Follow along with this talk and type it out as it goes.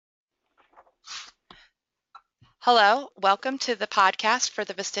Hello, welcome to the podcast for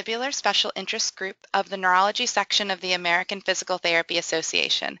the Vestibular Special Interest Group of the Neurology section of the American Physical Therapy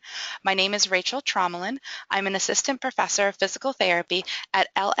Association. My name is Rachel Tromelin. I'm an assistant professor of physical therapy at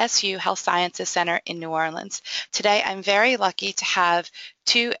LSU Health Sciences Center in New Orleans. Today, I'm very lucky to have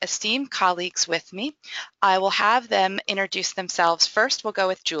two esteemed colleagues with me. I will have them introduce themselves. First, we'll go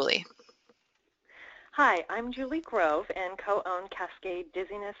with Julie. Hi, I'm Julie Grove and co-own Cascade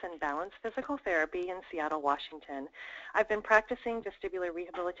Dizziness and Balance Physical Therapy in Seattle, Washington. I've been practicing vestibular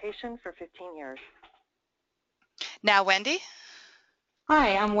rehabilitation for 15 years. Now, Wendy.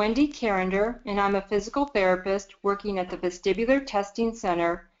 Hi, I'm Wendy Carrender, and I'm a physical therapist working at the Vestibular Testing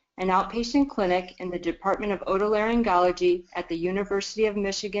Center, an outpatient clinic in the Department of Otolaryngology at the University of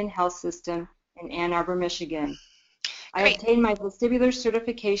Michigan Health System in Ann Arbor, Michigan. I obtained my vestibular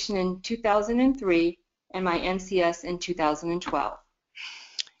certification in 2003 and my NCS in 2012.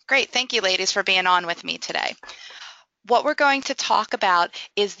 Great. Thank you, ladies, for being on with me today. What we're going to talk about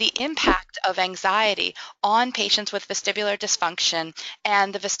is the impact of anxiety on patients with vestibular dysfunction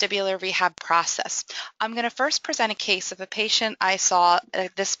and the vestibular rehab process. I'm going to first present a case of a patient I saw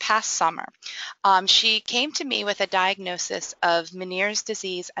this past summer. She came to me with a diagnosis of Meniere's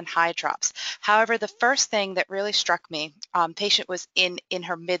disease and hydrops. However, the first thing that really struck me, patient was in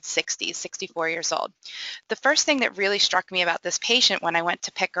her mid-60s, 64 years old. The first thing that really struck me about this patient when I went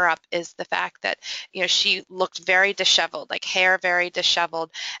to pick her up is the fact that, she looked very disheveled, like hair very disheveled,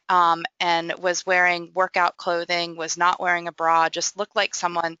 and was wearing workout clothing, was not wearing a bra, just looked like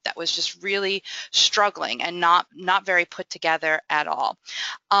someone that was just really struggling and not very put together at all.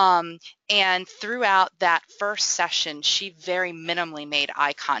 And throughout that first session, she very minimally made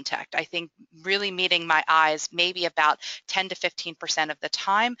eye contact. I think really meeting my eyes maybe about 10 to 15% of the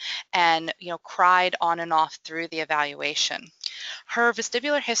time, and cried on and off through the evaluation. Her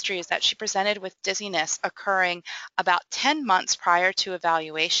vestibular history is that she presented with dizziness occurring about 10 months prior to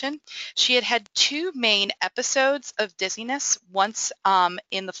evaluation. She had two main episodes of dizziness, once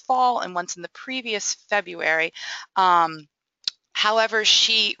in the fall and once in the previous February. However,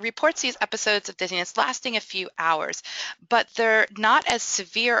 she reports these episodes of dizziness lasting a few hours, but they're not as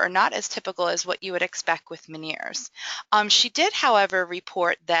severe or not as typical as what you would expect with Meniere's. She did, however,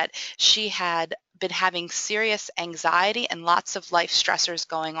 report that she had been having serious anxiety and lots of life stressors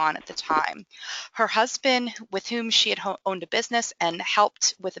going on at the time. Her husband, with whom she had owned a business and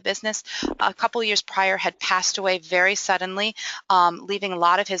helped with a business a couple years prior, had passed away very suddenly, leaving a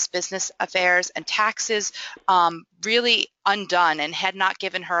lot of his business affairs and taxes really undone, and had not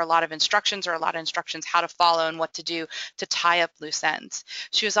given her a lot of instructions how to follow and what to do to tie up loose ends.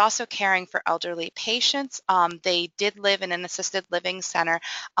 She was also caring for elderly patients. They did live in an assisted living center.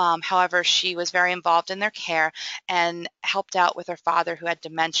 However, she was very involved in their care and helped out with her father who had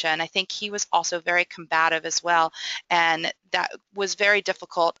dementia. And I think he was also very combative as well. And that was very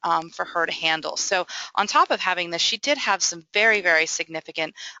difficult for her to handle. So on top of having this, she did have some very, very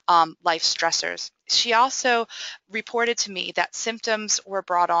significant life stressors. She also reported to me that symptoms were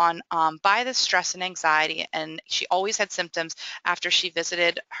brought on by the stress and anxiety, and she always had symptoms after she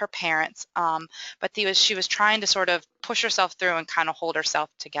visited her parents, but she was trying to sort of push herself through and kind of hold herself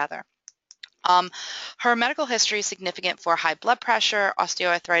together. Her medical history is significant for high blood pressure,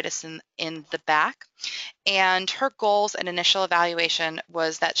 osteoarthritis in the back, and her goals and initial evaluation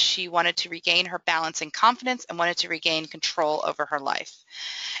was that she wanted to regain her balance and confidence and wanted to regain control over her life.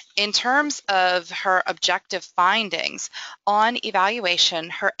 In terms of her objective findings, on evaluation,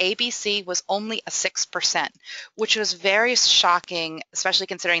 her ABC was only a 6%, which was very shocking, especially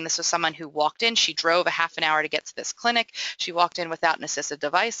considering this was someone who walked in. She drove a half an hour to get to this clinic. She walked in without an assistive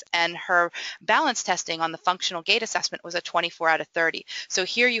device, and her balance testing on the functional gait assessment was a 24 out of 30. So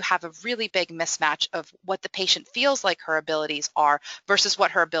here you have a really big mismatch of what the patient feels like her abilities are versus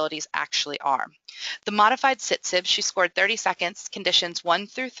what her abilities actually are. The modified SITSIB, she scored 30 seconds, conditions 1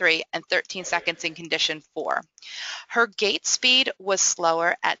 through 3, and 13 seconds in condition 4. Her gait speed was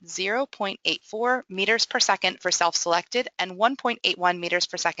slower at 0.84 meters per second for self-selected and 1.81 meters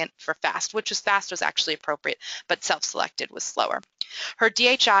per second for fast, which was fast was actually appropriate, but self-selected was slower. Her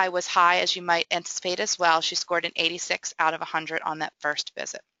DHI was high, as you might anticipate as well. She scored an 86 out of 100 on that first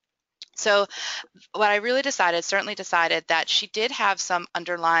visit. So what I really certainly decided that she did have some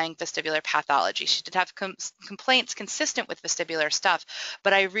underlying vestibular pathology. She did have complaints consistent with vestibular stuff,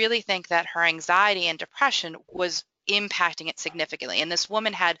 but I really think that her anxiety and depression was impacting it significantly. And this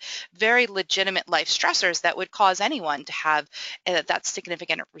woman had very legitimate life stressors that would cause anyone to have that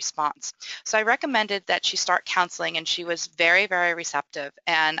significant response. So I recommended that she start counseling, and she was very, very receptive.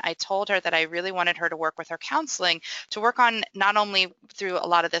 And I told her that I really wanted her to work with her counseling to work on not only through a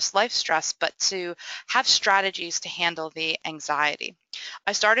lot of this life stress, but to have strategies to handle the anxiety.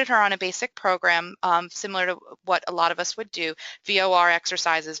 I started her on a basic program similar to what a lot of us would do, VOR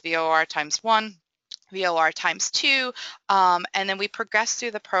exercises, VOR times 1, VOR times 2, and then we progressed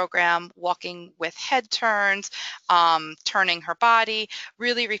through the program, walking with head turns, turning her body,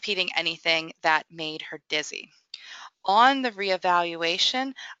 really repeating anything that made her dizzy. On the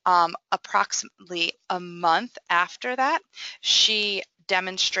reevaluation, approximately a month after that, she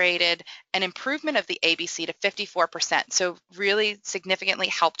demonstrated an improvement of the ABC to 54%, so really significantly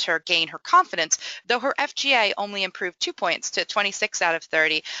helped her gain her confidence, though her FGA only improved 2 points to 26 out of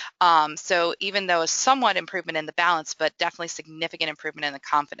 30. So even though a somewhat improvement in the balance, but definitely significant improvement in the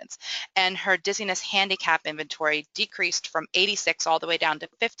confidence. And her dizziness handicap inventory decreased from 86 all the way down to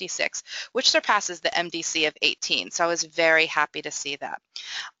 56, which surpasses the MDC of 18. So I was very happy to see that.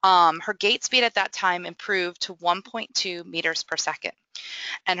 Her gait speed at that time improved to 1.2 meters per second,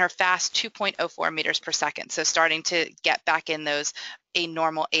 and her fast 2.04 meters per second. So starting to get back in those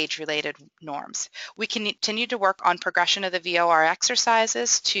normal age-related norms. We continue to work on progression of the VOR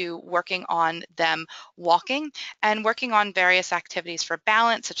exercises to working on them walking and working on various activities for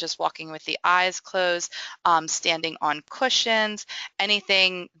balance, such as walking with the eyes closed, standing on cushions,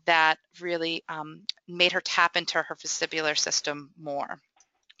 anything that really made her tap into her vestibular system more.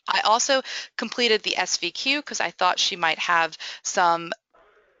 I also completed the SVQ because I thought she might have some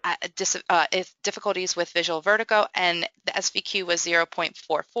difficulties with visual vertigo, and the SVQ was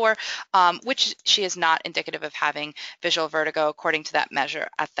 0.44, which she is not indicative of having visual vertigo according to that measure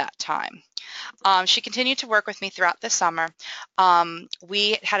at that time. She continued to work with me throughout the summer.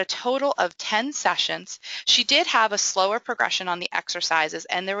 We had a total of 10 sessions. She did have a slower progression on the exercises,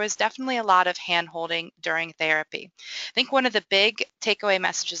 and there was definitely a lot of hand-holding during therapy. I think one of the big takeaway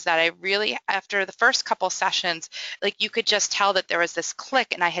messages that I really, after the first couple sessions, like you could just tell that there was this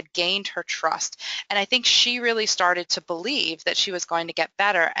click, and I had gained her trust. And I think she really started to believe that she was going to get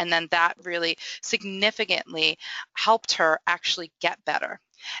better, and then that really significantly helped her actually get better.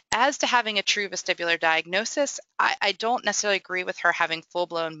 As to having a true vestibular diagnosis, I don't necessarily agree with her having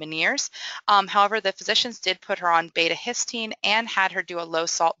full-blown Meniere's. However, the physicians did put her on beta-histine and had her do a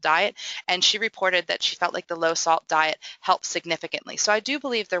low-salt diet, and she reported that she felt like the low-salt diet helped significantly. So I do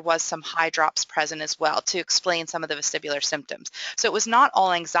believe there was some high drops present as well to explain some of the vestibular symptoms. So it was not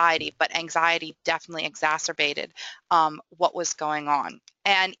all anxiety, but anxiety definitely exacerbated what was going on.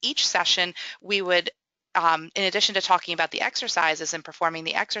 And each session we would in addition to talking about the exercises and performing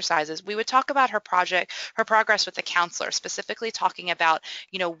the exercises, we would talk about her progress with the counselor, specifically talking about,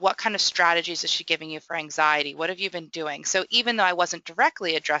 what kind of strategies is she giving you for anxiety? What have you been doing? So even though I wasn't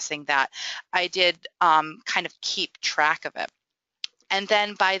directly addressing that, I did kind of keep track of it. And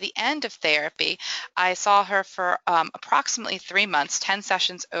then by the end of therapy, I saw her for approximately 3 months, 10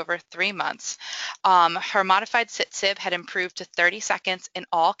 sessions over 3 months. Her modified sit-SIB had improved to 30 seconds in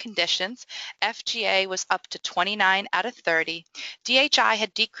all conditions. FGA was up to 29 out of 30. DHI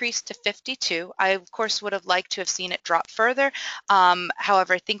had decreased to 52. I, of course, would have liked to have seen it drop further.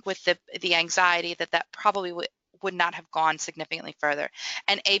 However, I think with the anxiety that probably would not have gone significantly further.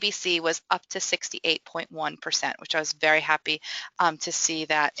 And ABC was up to 68.1%, which I was very happy to see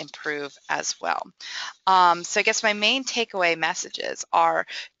that improve as well. So I guess my main takeaway messages are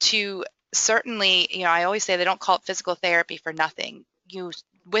to certainly, I always say they don't call it physical therapy for nothing.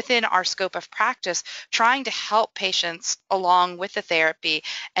 Within our scope of practice, trying to help patients along with the therapy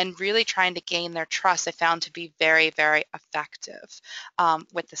and really trying to gain their trust, I found to be very, very effective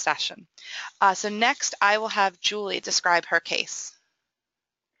with the session. So next, I will have Julie describe her case.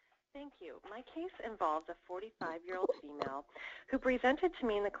 Thank you. My case involves a 45-year-old female who presented to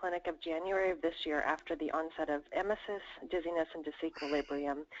me in the clinic of January of this year after the onset of emesis, dizziness, and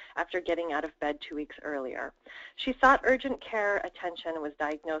disequilibrium after getting out of bed 2 weeks earlier. She sought urgent care attention and was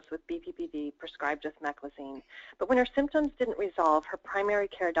diagnosed with BPPV prescribed with meclizine. But when her symptoms didn't resolve, her primary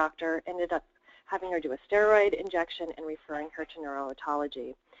care doctor ended up having her do a steroid injection and referring her to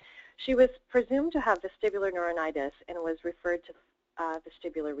neurotology. She was presumed to have vestibular neuronitis and was referred to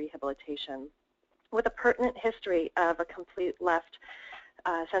vestibular rehabilitation with a pertinent history of a complete left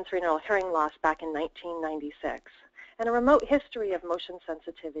sensorineural hearing loss back in 1996 and a remote history of motion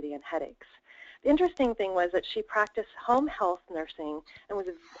sensitivity and headaches. The interesting thing was that she practiced home health nursing and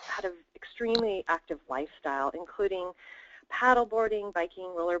had an extremely active lifestyle, including paddleboarding,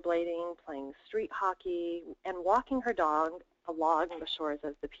 biking, rollerblading, playing street hockey, and walking her dog along the shores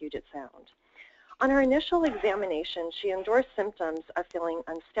of the Puget Sound. On her initial examination, she endorsed symptoms of feeling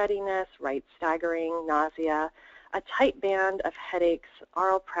unsteadiness, right staggering, nausea, a tight band of headaches,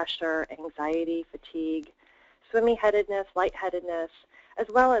 oral pressure, anxiety, fatigue, swimmy-headedness, lightheadedness, as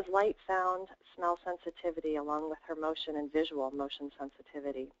well as light sound, smell sensitivity, along with her motion and visual motion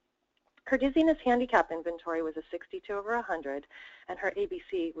sensitivity. Her dizziness handicap inventory was a 62 over 100, and her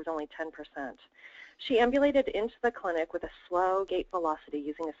ABC was only 10%. She ambulated into the clinic with a slow gait velocity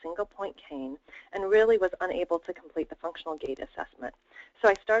using a single-point cane and really was unable to complete the functional gait assessment. So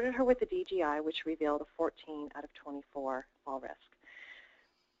I started her with the DGI, which revealed a 14 out of 24 fall risk.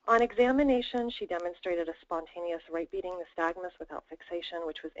 On examination, she demonstrated a spontaneous right beating nystagmus without fixation,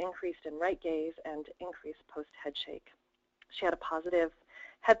 which was increased in right gaze and increased post-head shake. She had a positive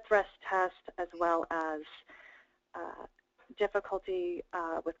head thrust test as well as difficulty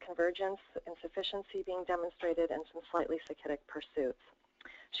with convergence, insufficiency being demonstrated, and some slightly saccadic pursuits.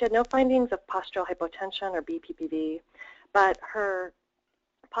 She had no findings of postural hypotension or BPPV, but her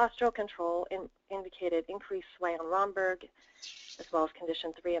postural control indicated increased sway on Romberg, as well as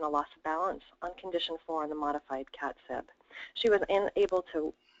condition 3 and a loss of balance on condition 4 on the modified CAT-SIB. She was unable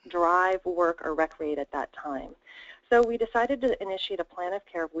to drive, work, or recreate at that time. So we decided to initiate a plan of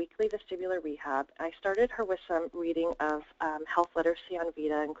care of weekly vestibular rehab. I started her with some reading of health literacy on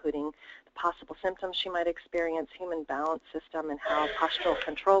VITA, including the possible symptoms she might experience, human balance system, and how postural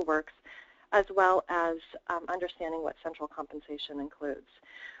control works, as well as understanding what central compensation includes.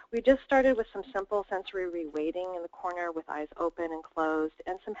 We just started with some simple sensory reweighting in the corner with eyes open and closed,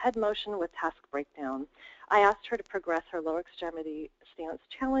 and some head motion with task breakdown. I asked her to progress her lower extremity stance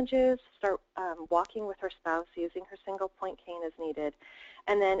challenges, start walking with her spouse using her single point cane as needed,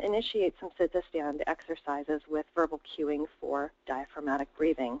 and then initiate some sit-to-stand exercises with verbal cueing for diaphragmatic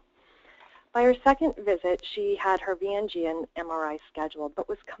breathing. By her second visit, she had her VNG and MRI scheduled, but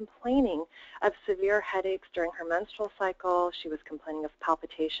was complaining of severe headaches during her menstrual cycle. She was complaining of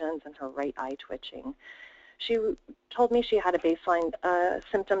palpitations and her right eye twitching. She told me she had a baseline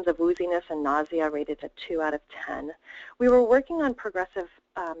symptoms of wooziness and nausea rated at 2 out of 10. We were working on progressive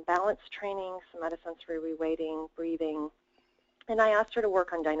balance training, some metasensory reweighting, breathing, and I asked her to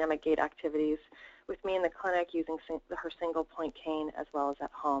work on dynamic gait activities with me in the clinic using her single point cane as well as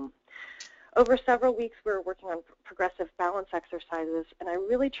at home. Over several weeks, we were working on progressive balance exercises, and I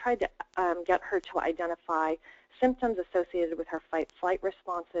really tried to get her to identify symptoms associated with her fight-flight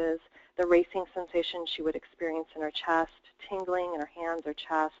responses, the racing sensation she would experience in her chest, tingling in her hands or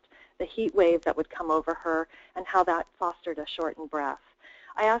chest, the heat wave that would come over her, and how that fostered a shortened breath.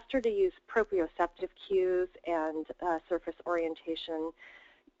 I asked her to use proprioceptive cues and surface orientation,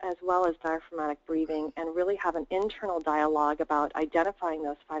 as well as diaphragmatic breathing, and really have an internal dialogue about identifying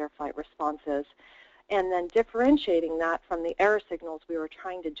those fight or flight responses and then differentiating that from the error signals we were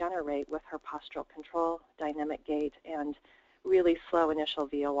trying to generate with her postural control, dynamic gait, and really slow initial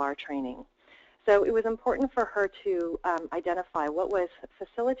VOR training. So it was important for her to identify what was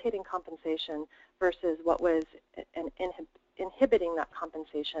facilitating compensation versus what was inhibiting that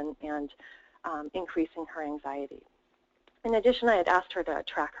compensation and increasing her anxiety. In addition, I had asked her to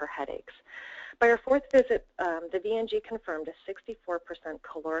track her headaches. By her fourth visit, the VNG confirmed a 64%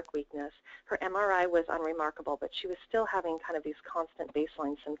 caloric weakness. Her MRI was unremarkable, but she was still having kind of these constant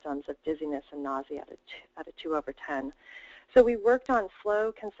baseline symptoms of dizziness and nausea at a 2 over 10. So we worked on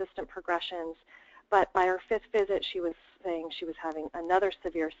slow, consistent progressions, but by her fifth visit, she was saying she was having another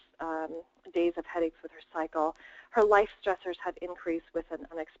severe days of headaches with her cycle. Her life stressors had increased with an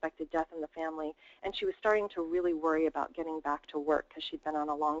unexpected death in the family, and she was starting to really worry about getting back to work because she'd been on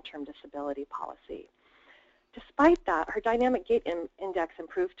a long-term disability policy. Despite that, her dynamic gait index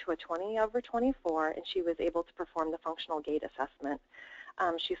improved to a 20 over 24, and she was able to perform the functional gait assessment.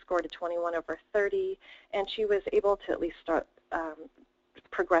 She scored a 21 over 30, and she was able to at least start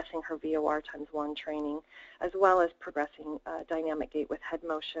progressing her VOR × 1 training, as well as progressing dynamic gait with head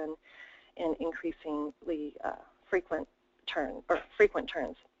motion and increasingly frequent turns.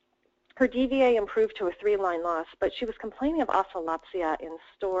 Her DVA improved to a 3-line loss, but she was complaining of oscillopsia in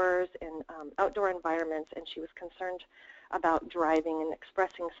stores, in outdoor environments, and she was concerned about driving and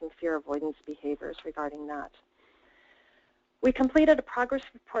expressing some fear avoidance behaviors regarding that. We completed a progress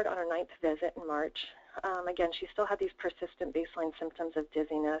report on her 9th visit in March. Again, she still had these persistent baseline symptoms of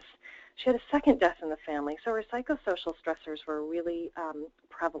dizziness. She had a second death in the family, so her psychosocial stressors were really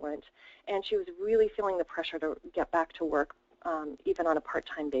prevalent, and she was really feeling the pressure to get back to work even on a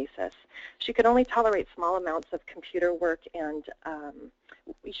part-time basis. She could only tolerate small amounts of computer work, and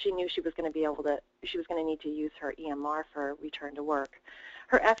she knew she was going to need to use her EMR for return to work.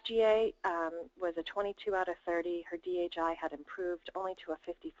 Her FGA was a 22 out of 30. Her DHI had improved only to a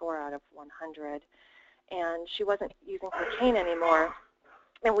 54 out of 100, and she wasn't using her cane anymore.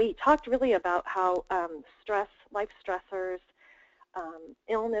 And we talked really about how stress, life stressors,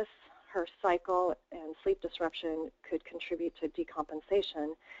 illness, her cycle, and sleep disruption could contribute to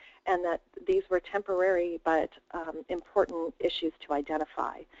decompensation, and that these were temporary but important issues to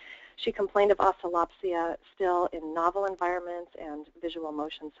identify. She complained of oscillopsia still in novel environments and visual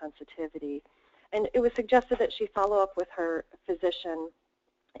motion sensitivity. And it was suggested that she follow up with her physician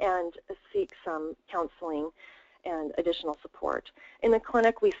and seek some counseling and additional support. In the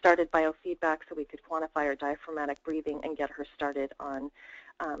clinic, we started biofeedback so we could quantify her diaphragmatic breathing and get her started on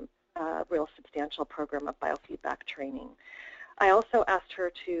a real substantial program of biofeedback training. I also asked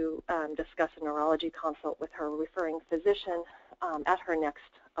her to discuss a neurology consult with her referring physician at her next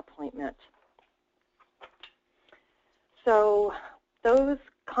appointment. So those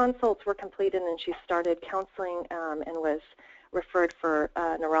consults were completed, and she started counseling and was referred for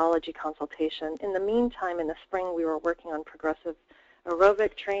neurology consultation. In the meantime, in the spring, we were working on progressive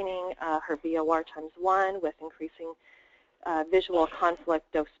aerobic training, her VOR ×1 with increasing visual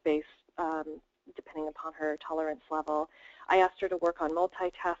conflict dose-based depending upon her tolerance level. I asked her to work on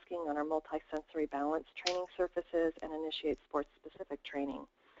multitasking on our multisensory balance training surfaces and initiate sports-specific training.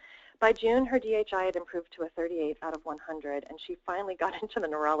 By June, her DHI had improved to a 38 out of 100, and she finally got into the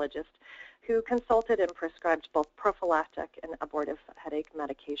neurologist, who consulted and prescribed both prophylactic and abortive headache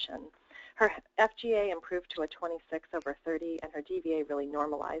medication. Her FGA improved to a 26 over 30, and her DVA really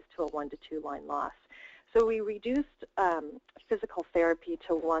normalized to a 1 to 2 line loss. So we reduced physical therapy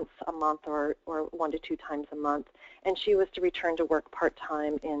to once a month or 1 to 2 times a month, and she was to return to work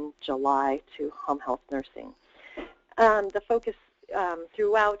part-time in July to home health nursing. The focus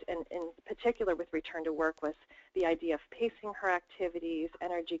throughout, and in particular with return to work, was the idea of pacing her activities,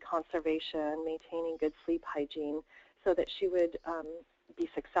 energy conservation, maintaining good sleep hygiene, so that she would be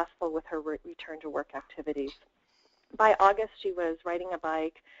successful with her return to work activities. By August, she was riding a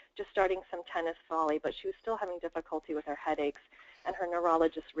bike, just starting some tennis volley, but she was still having difficulty with her headaches, and her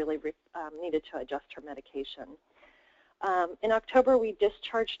neurologist really needed to adjust her medication. In October, we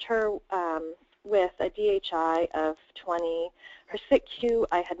discharged her with a DHI of 20. Her SICQ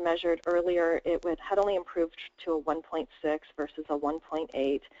I had measured earlier. It had only improved to a 1.6 versus a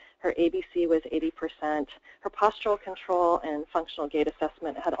 1.8. Her ABC was 80%. Her postural control and functional gait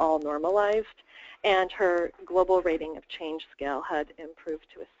assessment had all normalized, and her global rating of change scale had improved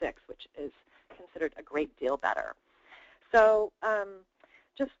to a 6, which is considered a great deal better. So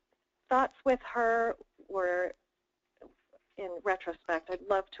just thoughts with her were, in retrospect, I'd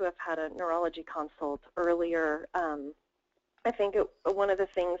love to have had a neurology consult earlier. I think one of the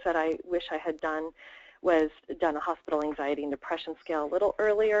things that I wish I had done was done a hospital anxiety and depression scale a little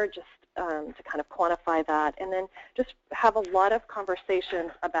earlier, just to kind of quantify that, and then just have a lot of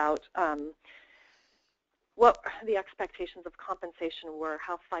conversations about what the expectations of compensation were,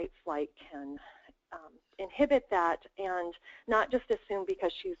 how fight-flight can inhibit that, and not just assume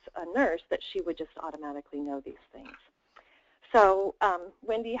because she's a nurse that she would just automatically know these things. So,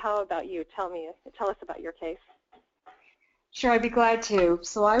 Wendy, how about you? Tell us about your case. Sure, I'd be glad to.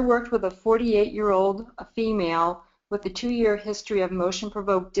 So I worked with a 48-year-old female with a 2-year history of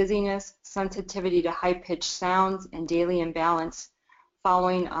motion-provoked dizziness, sensitivity to high-pitched sounds, and daily imbalance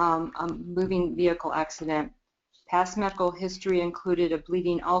following a moving vehicle accident. Past medical history included a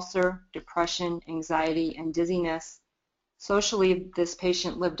bleeding ulcer, depression, anxiety, and dizziness. Socially, this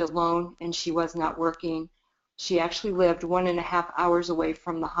patient lived alone, and she was not working. She actually lived 1.5 hours away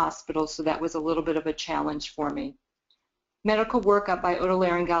from the hospital, so that was a little bit of a challenge for me. Medical workup by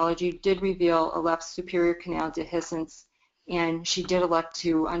otolaryngology did reveal a left superior canal dehiscence, and she did elect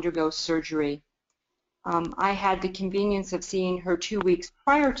to undergo surgery. I had the convenience of seeing her 2 weeks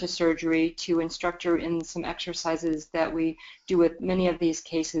prior to surgery to instruct her in some exercises that we do with many of these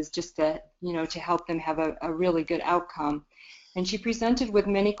cases, just to, to help them have a really good outcome. And she presented with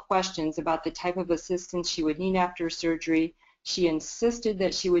many questions about the type of assistance she would need after surgery. She insisted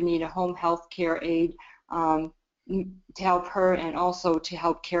that she would need a home health care aide to help her and also to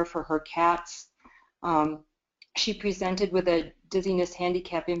help care for her cats. She presented with a dizziness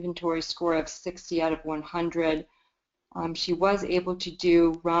handicap inventory score of 60 out of 100. She was able to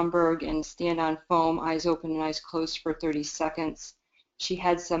do Romberg and stand on foam, eyes open and eyes closed for 30 seconds. She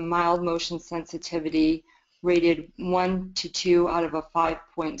had some mild motion sensitivity, rated 1 to 2 out of a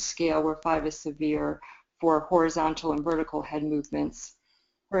 5-point scale where 5 is severe, for horizontal and vertical head movements.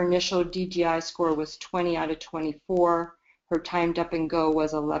 Her initial DGI score was 20 out of 24. Her timed up and go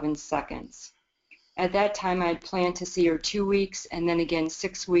was 11 seconds. At that time, I had planned to see her 2 weeks and then again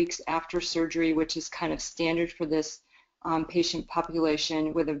 6 weeks after surgery, which is kind of standard for this patient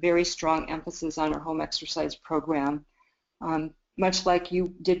population, with a very strong emphasis on our home exercise program. Much like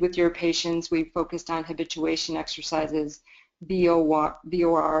you did with your patients, we focused on habituation exercises,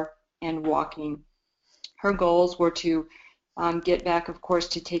 VOR, and walking. Her goals were to get back, of course,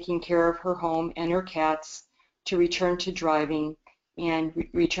 to taking care of her home and her cats, to return to driving, and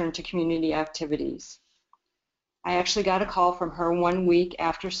return to community activities. I actually got a call from her 1 week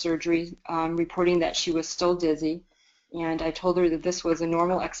after surgery reporting that she was still dizzy, and I told her that this was a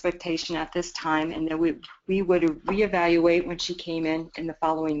normal expectation at this time and that we would reevaluate when she came in the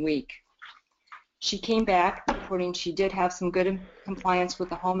following week. She came back reporting she did have some good compliance with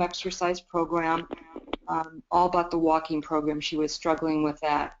the home exercise program, all but the walking program. She was struggling with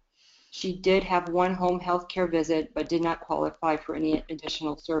that. She did have one home health care visit but did not qualify for any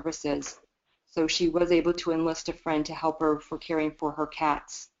additional services. So she was able to enlist a friend to help her for caring for her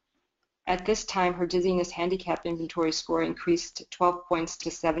cats. At this time, her dizziness handicap inventory score increased 12 points to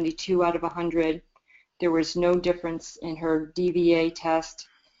 72 out of 100. There was no difference in her DVA test.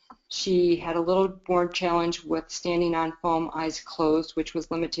 She had a little more challenge with standing on foam, eyes closed, which was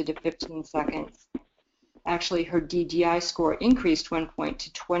limited to 15 seconds. Actually, her DGI score increased 1 point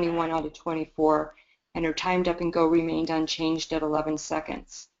to 21 out of 24, and her timed up and go remained unchanged at 11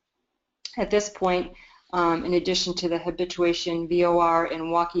 seconds. At this point, in addition to the habituation, VOR,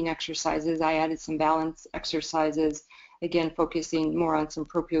 and walking exercises, I added some balance exercises, again focusing more on some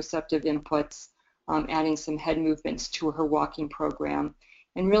proprioceptive inputs, adding some head movements to her walking program,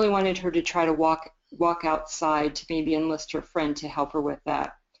 and really wanted her to try to walk outside, to maybe enlist her friend to help her with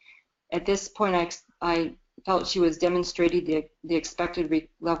that. At this point, I felt she was demonstrating the expected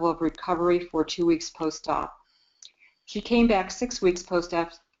level of recovery for 2 weeks post-op. She came back 6 weeks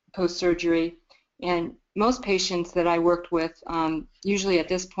post-surgery, and most patients that I worked with usually at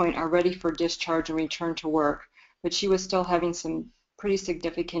this point are ready for discharge and return to work, but she was still having some pretty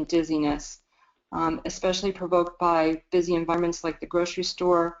significant dizziness, especially provoked by busy environments like the grocery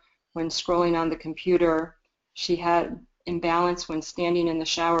store, when scrolling on the computer. She had imbalance when standing in the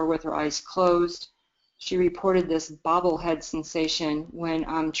shower with her eyes closed. She reported this bobblehead sensation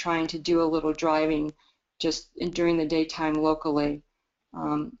when trying to do a little driving just during the daytime locally.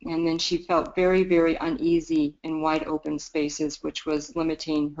 And then she felt very, very uneasy in wide open spaces, which was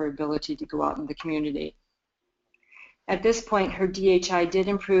limiting her ability to go out in the community. At this point, her DHI did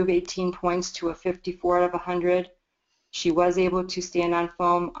improve 18 points to a 54 out of 100. She was able to stand on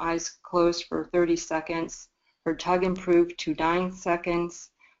foam, eyes closed for 30 seconds. Her tug improved to 9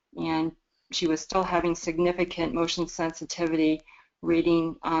 seconds, and she was still having significant motion sensitivity,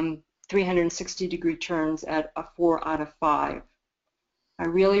 rating 360-degree turns at a 4 out of 5. I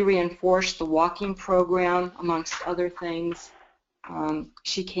really reinforced the walking program, amongst other things.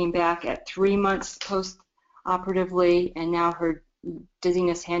 She came back at 3 months post-operatively, and now her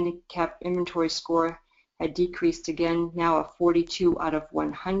dizziness handicap inventory score had decreased again, now a 42 out of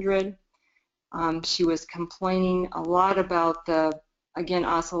 100. She was complaining a lot about again,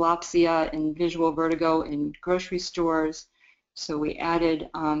 oscillopsia and visual vertigo in grocery stores. So we added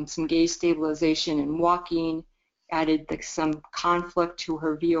some gaze stabilization and walking, added some conflict to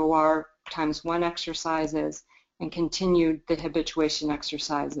her VOR ×1 exercises, and continued the habituation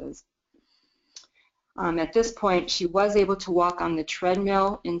exercises. At this point, she was able to walk on the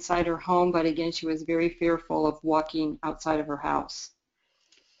treadmill inside her home, but again, she was very fearful of walking outside of her house.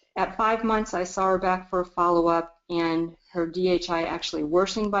 At 5 months, I saw her back for a follow-up, and her DHI actually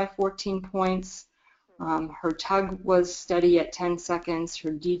worsened by 14 points. Her tug was steady at 10 seconds.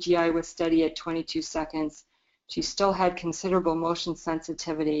 Her DGI was steady at 22 seconds. She still had considerable motion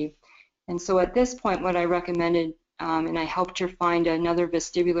sensitivity. And so at this point, what I recommended, and I helped her find another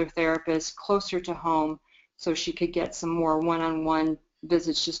vestibular therapist closer to home so she could get some more one-on-one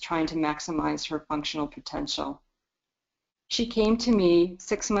visits, just trying to maximize her functional potential. She came to me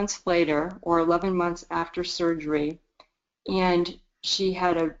 6 months later, or 11 months after surgery, and she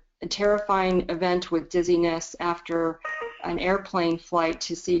had a terrifying event with dizziness after an airplane flight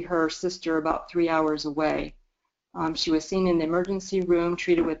to see her sister about 3 hours away. She was seen in the emergency room,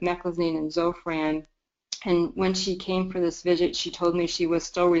 treated with meclizine and Zofran, and when she came for this visit, she told me she was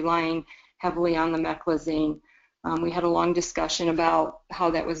still relying heavily on the meclizine. We had a long discussion about how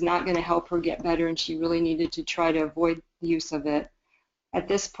that was not going to help her get better, and she really needed to try to avoid the use of it. At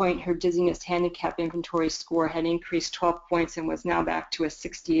this point, her dizziness handicap inventory score had increased 12 points and was now back to a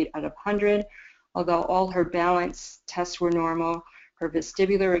 68 out of 100. Although all her balance tests were normal, her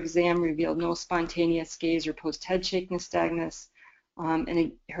vestibular exam revealed no spontaneous gaze or post-head shake nystagmus,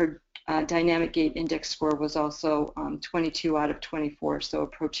 and her dynamic gait index score was also 22 out of 24, so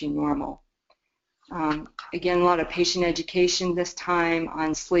approaching normal. Again, a lot of patient education this time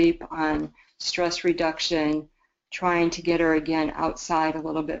on sleep, on stress reduction, trying to get her again outside a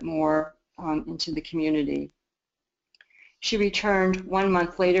little bit more into the community. She returned 1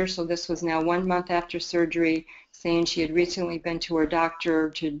 month later, so this was now 1 month after surgery, saying she had recently been to her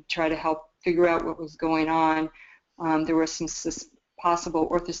doctor to try to help figure out what was going on. There was some possible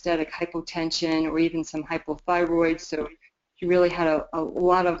orthostatic hypotension or even some hypothyroid, so she really had a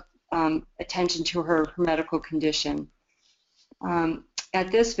lot of attention to her medical condition. At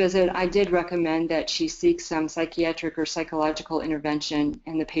this visit, I did recommend that she seek some psychiatric or psychological intervention,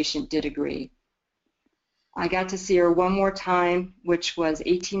 and the patient did agree. I got to see her one more time, which was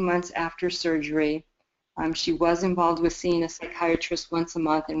 18 months after surgery. She was involved with seeing a psychiatrist once a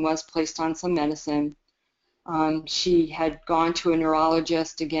month and was placed on some medicine. She had gone to a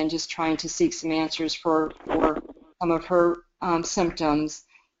neurologist, again, just trying to seek some answers for some of her symptoms.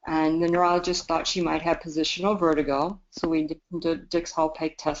 And the neurologist thought she might have positional vertigo, so we did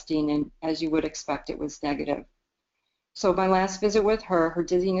Dix-Hallpike testing, and as you would expect, it was negative. So my last visit with her, her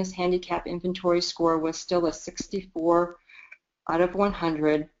dizziness handicap inventory score was still a 64 out of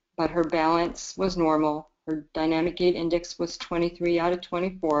 100, but her balance was normal. Her dynamic gait index was 23 out of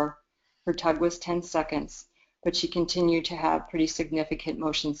 24. Her tug was 10 seconds, but she continued to have pretty significant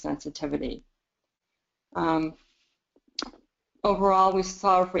motion sensitivity. Overall, we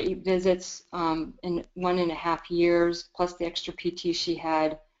saw her for 8 visits in 1.5 years, plus the extra PT she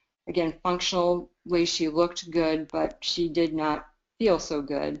had. Again, functionally, she looked good, but she did not feel so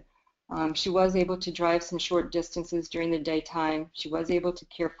good. She was able to drive some short distances during the daytime. She was able to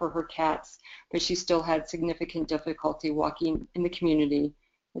care for her cats, but she still had significant difficulty walking in the community,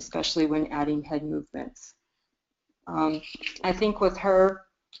 especially when adding head movements. I think with her,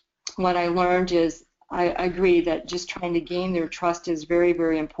 what I learned is I agree that just trying to gain their trust is very,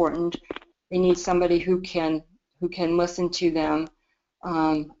 very important. They need somebody who can listen to them.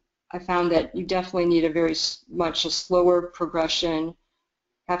 I found that you definitely need a much slower progression.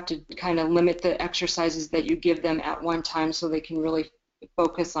 Have to kind of limit the exercises that you give them at one time so they can really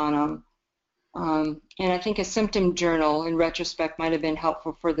focus on them. And I think a symptom journal in retrospect might have been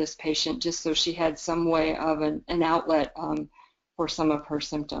helpful for this patient, just so she had some way of an outlet for some of her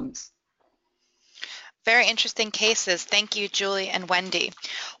symptoms. Very interesting cases. Thank you, Julie and Wendy.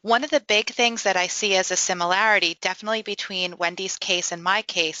 One of the big things that I see as a similarity, definitely between Wendy's case and my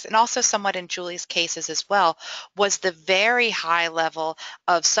case, and also somewhat in Julie's cases as well, was the very high level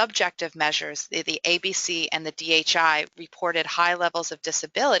of subjective measures. The ABC and the DHI reported high levels of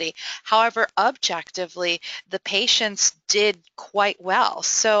disability. However, objectively, the patients did quite well.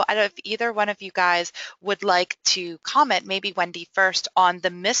 So I don't know if either one of you guys would like to comment, maybe Wendy first, on the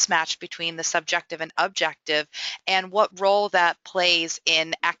mismatch between the subjective and objective and what role that plays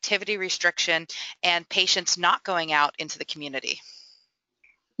in activity restriction and patients not going out into the community.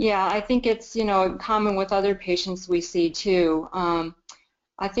 Yeah, I think it's, common with other patients we see too. I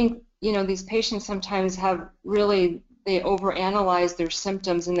think, these patients sometimes they overanalyze their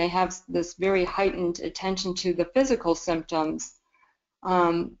symptoms, and they have this very heightened attention to the physical symptoms.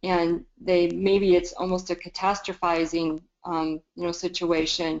 And maybe it's almost a catastrophizing,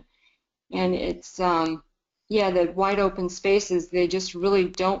 situation. And it's, the wide open spaces, they just really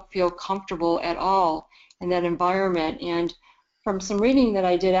don't feel comfortable at all in that environment. And from some reading that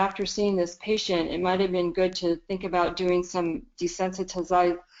I did after seeing this patient, it might have been good to think about doing some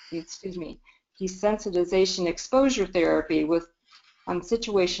desensitization exposure therapy with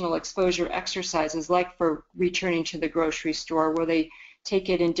situational exposure exercises, like for returning to the grocery store, where they take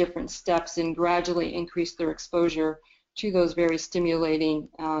it in different steps and gradually increase their exposure to those very stimulating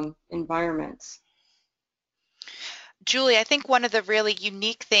environments. Julie, I think one of the really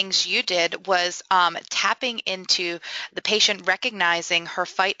unique things you did was tapping into the patient recognizing her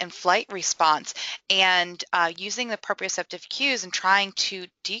fight and flight response and using the proprioceptive cues and trying to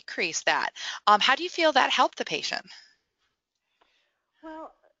decrease that. How do you feel that helped the patient?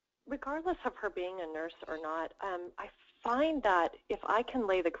 Well, regardless of her being a nurse or not, I find that if I can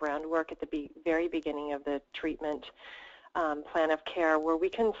lay the groundwork at the very beginning of the treatment plan of care, where we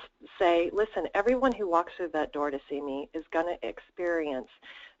can say, listen, everyone who walks through that door to see me is going to experience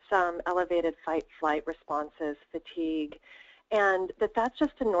some elevated fight-flight responses, fatigue, and that's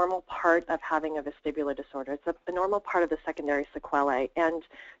just a normal part of having a vestibular disorder. It's a normal part of the secondary sequelae, and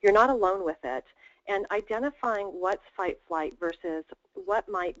you're not alone with it. and identifying what's fight-flight versus what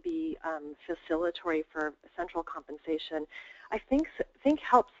might be facilitatory for central compensation, I think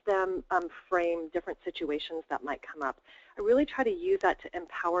helps them frame different situations that might come up. I really try to use that to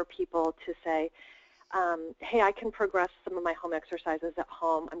empower people to say, hey, I can progress some of my home exercises at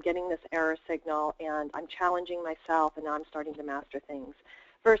home. I'm getting this error signal, and I'm challenging myself, and now I'm starting to master things.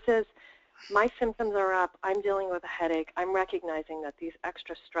 Versus, my symptoms are up, I'm dealing with a headache, I'm recognizing that these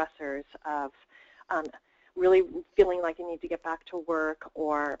extra stressors of really feeling like I need to get back to work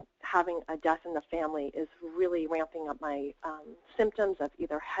or having a death in the family is really ramping up my symptoms of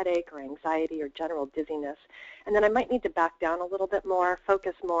either headache or anxiety or general dizziness. And then I might need to back down a little bit more,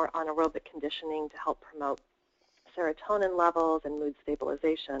 focus more on aerobic conditioning to help promote serotonin levels and mood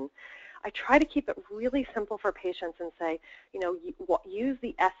stabilization. I try to keep it really simple for patients and say, you know, use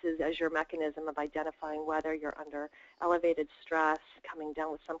the S's as your mechanism of identifying whether you're under elevated stress, coming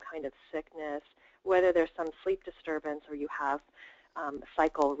down with some kind of sickness, whether there's some sleep disturbance or you have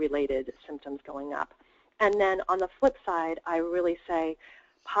cycle-related symptoms going up. And then on the flip side, I really say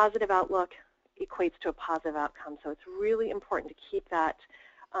positive outlook equates to a positive outcome. So it's really important to keep that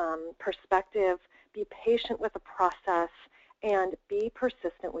perspective, be patient with the process, and be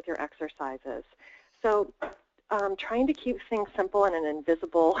persistent with your exercises. So trying to keep things simple and an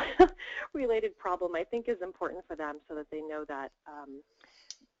invisible related problem, I think, is important for them so that they know that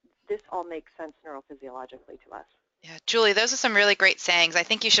this all makes sense neurophysiologically to us. Yeah, Julie, those are some really great sayings. I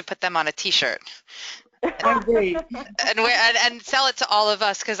think you should put them on a T-shirt. I agree. And sell it to all of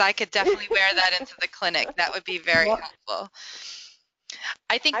us, because I could definitely wear that into the clinic. That would be very helpful.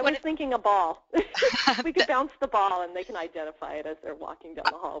 I was thinking a ball. We could bounce the ball and they can identify it as they're walking down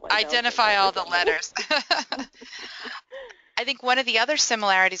the hallway. Identify all the letters. I think one of the other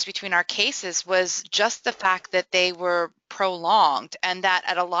similarities between our cases was just the fact that they were prolonged, and that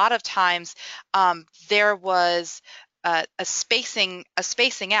at a lot of times there was a spacing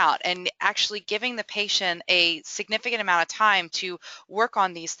out, and actually giving the patient a significant amount of time to work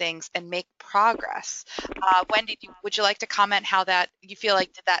on these things and make progress. Wendy, would you like to comment how that you feel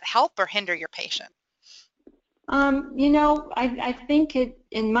like, did that help or hinder your patient? You know, I think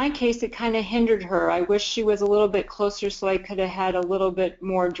in my case, it kind of hindered her. I wish she was a little bit closer so I could have had a little bit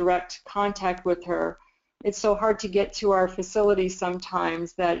more direct contact with her. It's so hard to get to our facility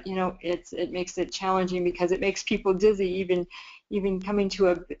sometimes that, you know, it makes it challenging because it makes people dizzy, even coming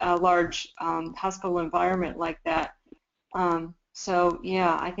to a large hospital environment like that. So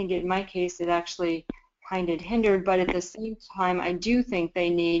yeah, I think in my case it actually kind of hindered, but at the same time, I do think they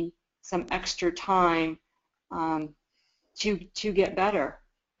need some extra time to get better.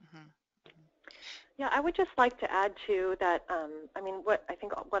 Mm-hmm. Yeah, I would just like to add too that I mean,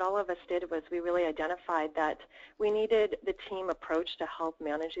 what all of us did was we really identified that we needed the team approach to help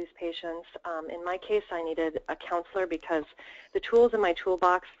manage these patients. In my case, I needed a counselor because the tools in my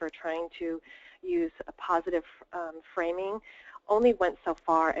toolbox for trying to use a positive framing only went so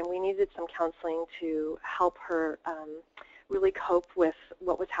far, and we needed some counseling to help her really cope with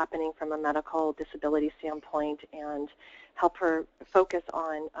what was happening from a medical disability standpoint and help her focus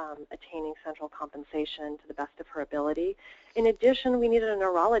on attaining central compensation to the best of her ability. In addition, we needed a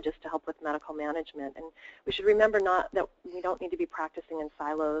neurologist to help with medical management, and we should remember that we don't need to be practicing in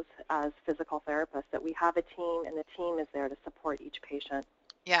silos as physical therapists, that we have a team, and the team is there to support each patient.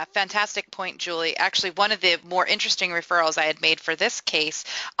 Yeah, fantastic point, Julie. Actually, one of the more interesting referrals I had made for this case,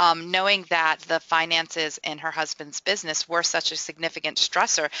 knowing that the finances in her husband's business were such a significant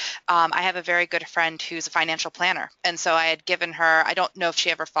stressor, I have a very good friend who's a financial planner. And so I had given her, I don't know if she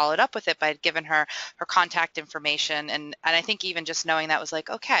ever followed up with it, but I had given her her contact information. And I think even just knowing that was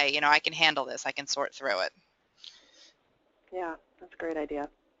like, okay, you know, I can handle this. I can sort through it. Yeah, that's a great idea.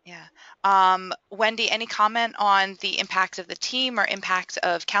 Yeah. Wendy, any comment on the impact of the team or impact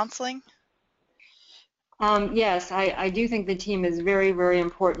of counseling? Yes, I do think the team is very, very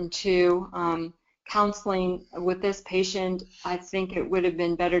important too. Counseling with this patient, I think it would have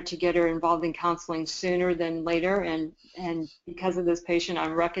been better to get her involved in counseling sooner than later, and because of this patient,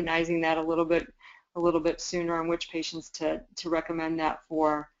 I'm recognizing that a little bit sooner on which patients to recommend that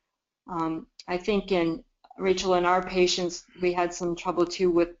for. I think Rachel, in our patients, we had some trouble too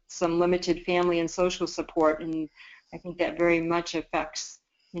with some limited family and social support, and I think that very much affects,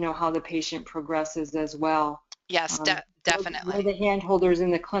 you know, how the patient progresses as well. Yes, definitely. We're the hand holders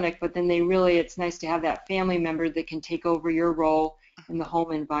in the clinic, but then it's nice to have that family member that can take over your role in the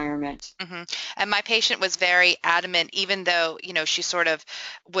home environment. hmm And my patient was very adamant, even though, she sort of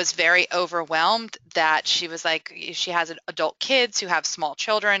was very overwhelmed, that she was like, she has adult kids who have small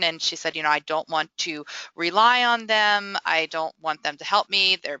children, and she said, I don't want to rely on them. I don't want them to help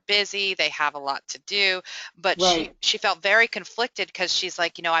me. They're busy. They have a lot to do. But Right. she felt very conflicted because she's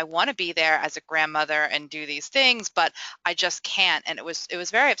like, I want to be there as a grandmother and do these things, but I just can't. And it was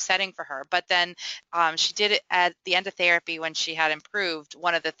very upsetting for her. But then she did it at the end of therapy when she had improved.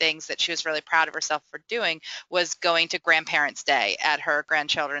 One of the things that she was really proud of herself for doing was going to Grandparents' Day at her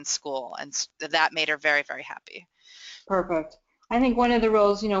grandchildren's school, and that made her very, very happy. Perfect. I think one of the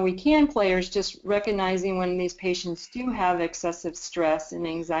roles, we can play is just recognizing when these patients do have excessive stress and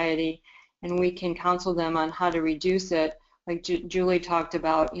anxiety, and we can counsel them on how to reduce it. Like Julie talked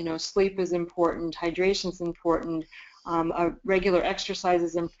about, sleep is important, hydration is important, regular exercise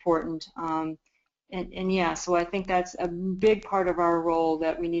is important. And yeah, so I think that's a big part of our role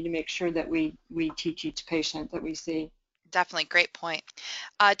that we need to make sure that we teach each patient that we see. Definitely, great point.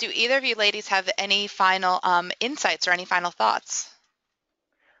 Do either of you ladies have any final insights or any final thoughts?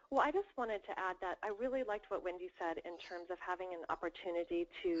 Well, I just wanted to add that I really liked what Wendy said in terms of having an opportunity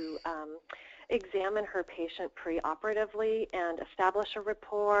to examine her patient preoperatively and establish a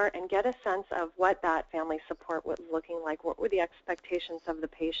rapport and get a sense of what that family support was looking like, what were the expectations of the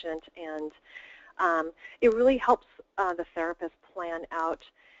patient, and it really helps the therapist plan out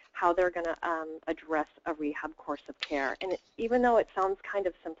how they're going to address a rehab course of care. And even though it sounds kind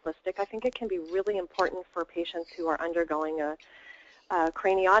of simplistic, I think it can be really important for patients who are undergoing a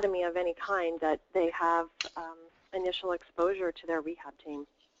craniotomy of any kind that they have initial exposure to their rehab team.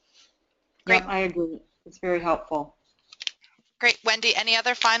 Great. Yep, I agree. It's very helpful. Great. Wendy, any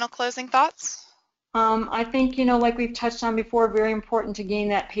other final closing thoughts? I think, like we've touched on before, very important to gain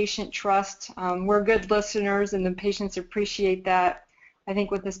that patient trust. We're good listeners, and the patients appreciate that. I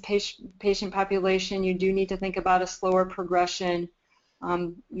think with this patient population, you do need to think about a slower progression,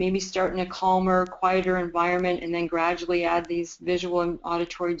 maybe start in a calmer, quieter environment, and then gradually add these visual and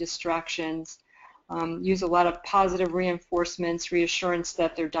auditory distractions. Use a lot of positive reinforcements, reassurance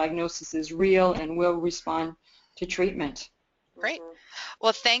that their diagnosis is real and will respond to treatment. Great.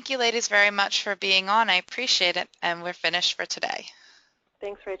 Well, thank you, ladies, very much for being on. I appreciate it, and we're finished for today.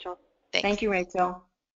 Thanks, Rachel. Thanks. Thank you, Rachel.